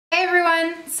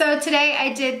everyone! So today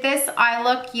I did this eye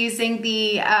look using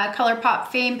the Colourpop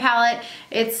Fame Palette.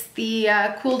 It's the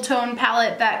cool tone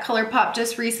palette that Colourpop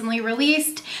just recently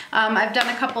released. I've done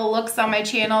a couple looks on my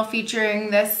channel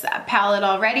featuring this palette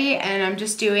already, and I'm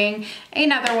just doing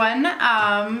another one.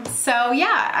 So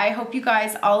yeah, I hope you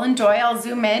guys all enjoy. I'll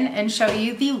zoom in and show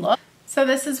you the look. So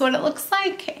this is what it looks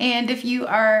like, and if you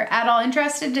are at all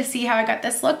interested to see how I got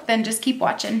this look, then just keep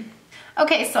watching.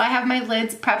 Okay, so I have my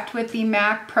lids prepped with the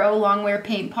MAC Pro Longwear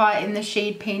Paint Pot in the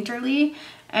shade Painterly,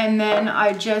 and then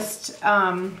I just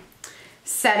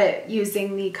set it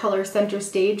using the color Center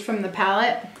Stage from the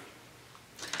palette.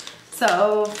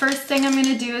 So first thing I'm going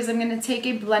to do is I'm going to take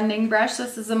a blending brush.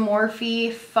 This is a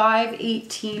Morphe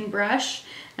 518 brush,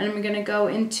 and I'm going to go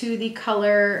into the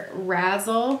color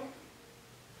Razzle.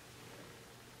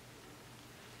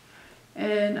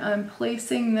 And I'm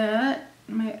placing that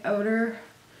in my outer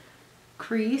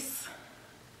crease,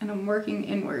 and I'm working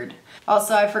inward.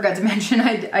 Also, I forgot to mention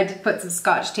I did put some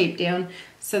Scotch tape down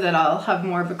so that I'll have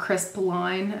more of a crisp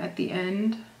line at the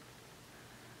end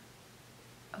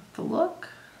of the look.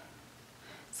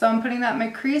 So I'm putting that in my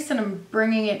crease and I'm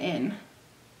bringing it in.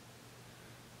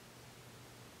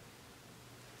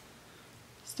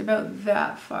 Just about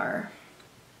that far.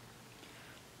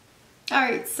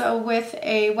 Alright, so with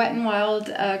a Wet n Wild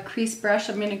crease brush,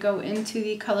 I'm going to go into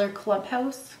the color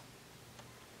Clubhouse.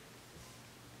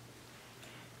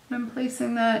 I'm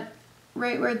placing that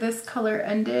right where this color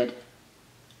ended.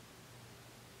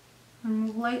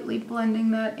 I'm lightly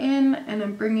blending that in, and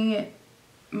I'm bringing it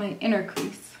my inner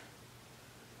crease.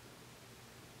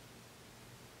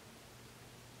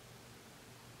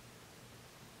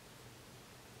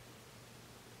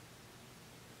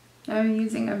 I'm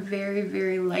using a very,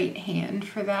 very light hand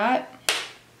for that.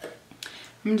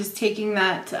 I'm just taking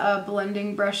that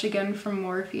blending brush again from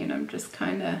Morphe, and I'm just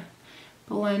kind of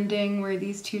blending where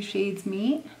these two shades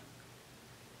meet.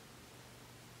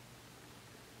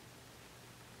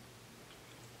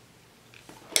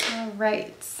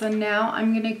 Alright, so now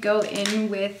I'm going to go in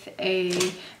with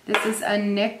this is a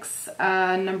NYX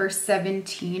number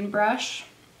 17 brush.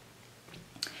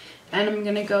 And I'm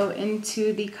going to go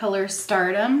into the color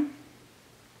Stardom.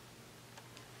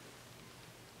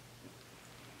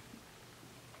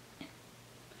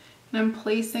 And I'm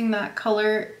placing that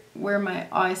color where my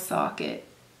eye socket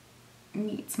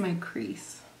meets my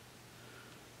crease.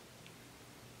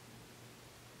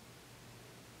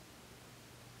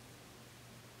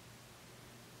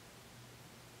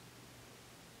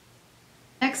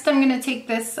 Next, I'm going to take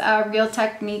this Real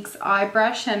Techniques eye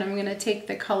brush, and I'm going to take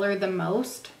the color The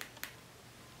Most,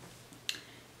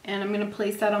 and I'm going to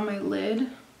place that on my lid.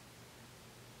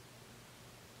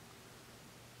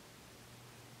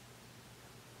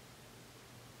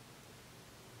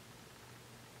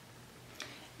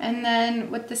 And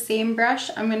then with the same brush,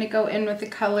 I'm going to go in with the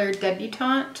color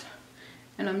Debutante,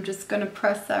 and I'm just going to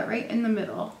press that right in the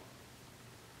middle.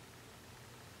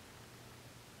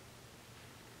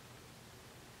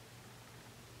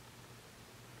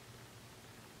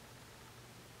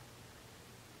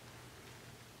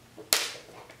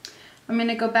 I'm going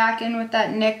to go back in with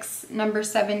that NYX number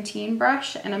 17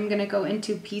 brush, and I'm going to go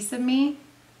into Piece of Me.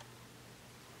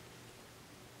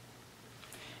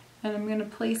 And I'm going to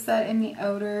place that in the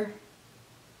outer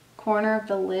corner of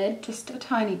the lid, just a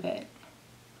tiny bit.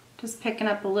 Just picking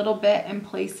up a little bit and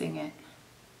placing it.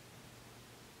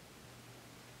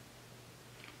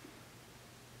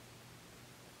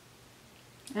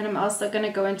 And I'm also going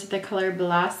to go into the color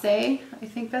Blasé. I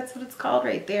think that's what it's called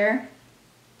right there.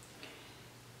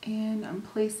 And I'm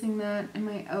placing that in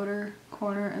my outer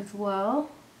corner as well,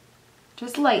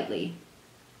 just lightly.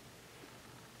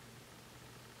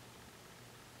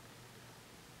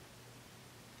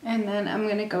 And then I'm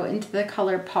going to go into the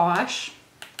color Posh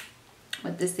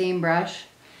with the same brush,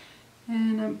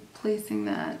 and I'm placing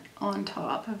that on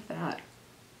top of that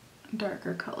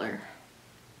darker color.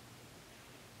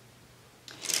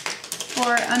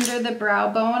 For under the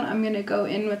brow bone, I'm going to go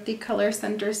in with the color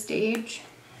Center Stage.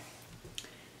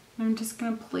 I'm just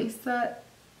going to place that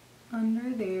under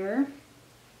there.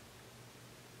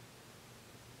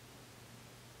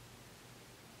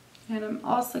 And I'm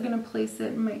also going to place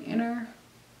it in my inner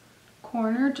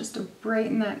corner just to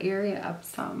brighten that area up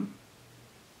some.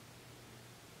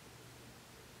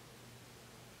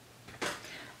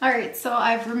 Alright, so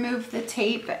I've removed the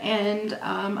tape, and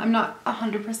I'm not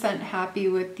 100% happy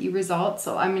with the results,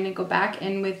 so I'm going to go back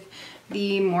in with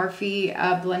the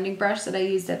Morphe blending brush that I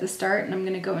used at the start, and I'm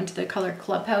going to go into the color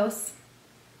Clubhouse.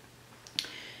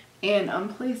 And I'm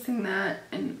placing that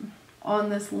on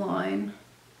this line.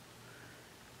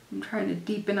 I'm trying to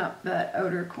deepen up that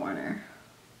outer corner.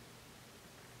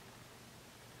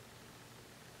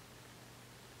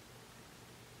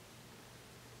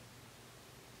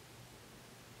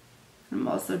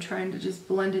 also trying to just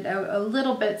blend it out a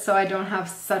little bit so I don't have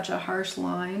such a harsh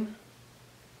line.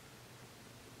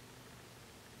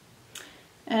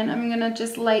 And I'm gonna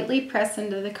just lightly press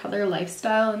into the color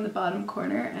Lifestyle in the bottom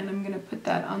corner, and I'm gonna put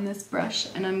that on this brush,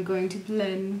 and I'm going to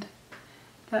blend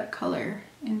that color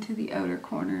into the outer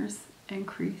corners and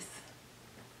crease.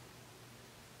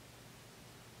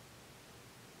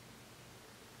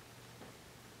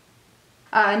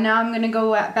 Now I'm gonna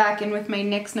go back in with my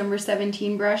NYX number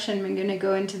 17 brush, and I'm gonna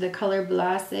go into the color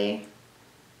Blase,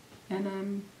 and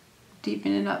I'm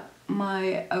deepening up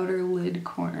my outer lid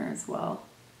corner as well.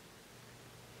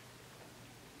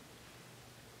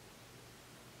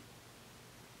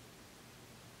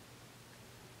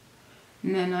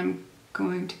 And then I'm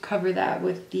going to cover that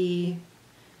with the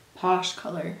Posh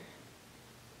color.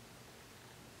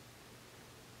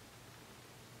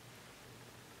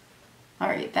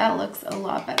 Alright, that looks a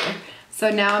lot better. So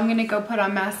now I'm going to go put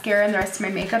on mascara and the rest of my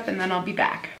makeup, and then I'll be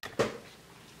back.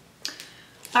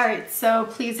 Alright, so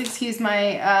please excuse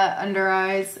my under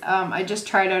eyes. I just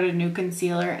tried out a new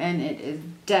concealer and it is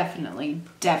definitely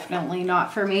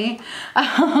not for me.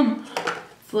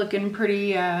 It's looking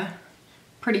pretty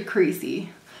creasy.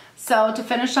 So to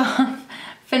finish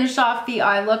off the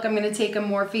eye look, I'm going to take a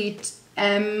Morphe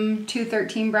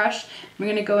M213 brush. I'm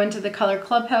going to go into the color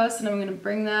Clubhouse, and I'm going to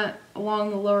bring that along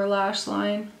the lower lash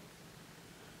line.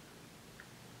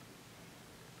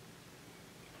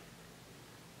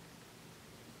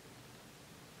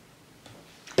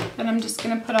 Then I'm just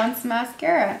going to put on some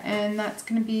mascara, and that's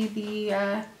going to be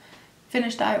the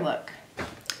finished eye look.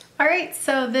 Alright,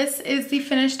 so this is the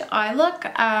finished eye look.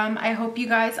 I hope you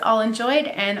guys all enjoyed,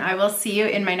 and I will see you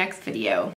in my next video.